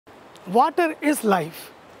Water is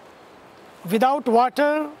life. Without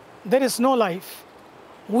water, there is no life.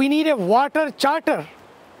 We need a water charter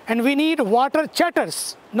and we need water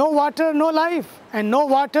chatters. No water, no life, and no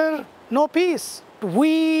water, no peace.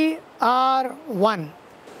 We are one.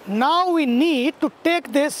 Now we need to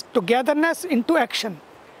take this togetherness into action.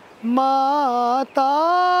 Mata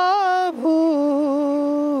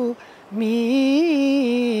bhumi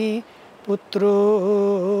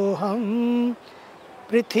putro ham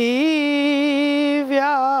prithivya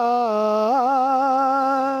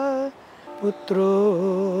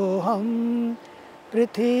putro ham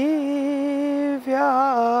prithivya.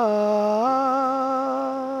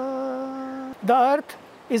 The earth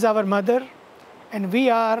is our mother and we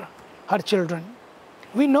are her children.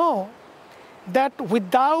 We know that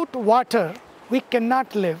without water we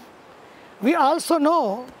cannot live. We also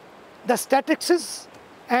know the statistics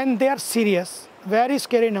and they are serious, very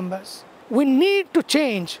scary numbers. We need to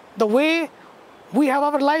change the way we have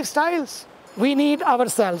our lifestyles. We need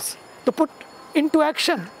ourselves to put into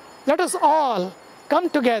action. Let us all come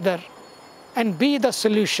together and be the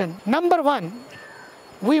solution. Number one,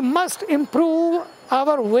 we must improve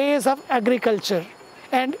our ways of agriculture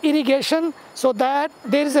and irrigation so that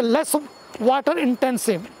there is a less water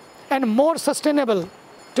intensive and more sustainable.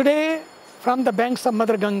 Today, from the banks of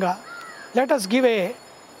Mother Ganga, let us give a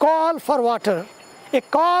call for water. A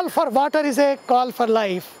call for water is a call for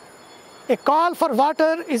life. A call for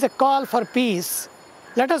water is a call for peace.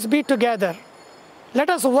 Let us be together. Let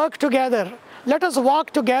us work together. Let us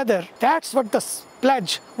walk together. That's what the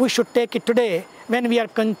pledge we should take it today when we are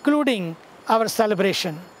concluding our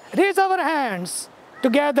celebration. Raise our hands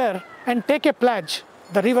together and take a pledge.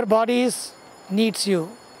 The river bodies needs you.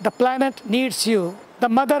 The planet needs you. The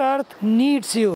Mother Earth needs you.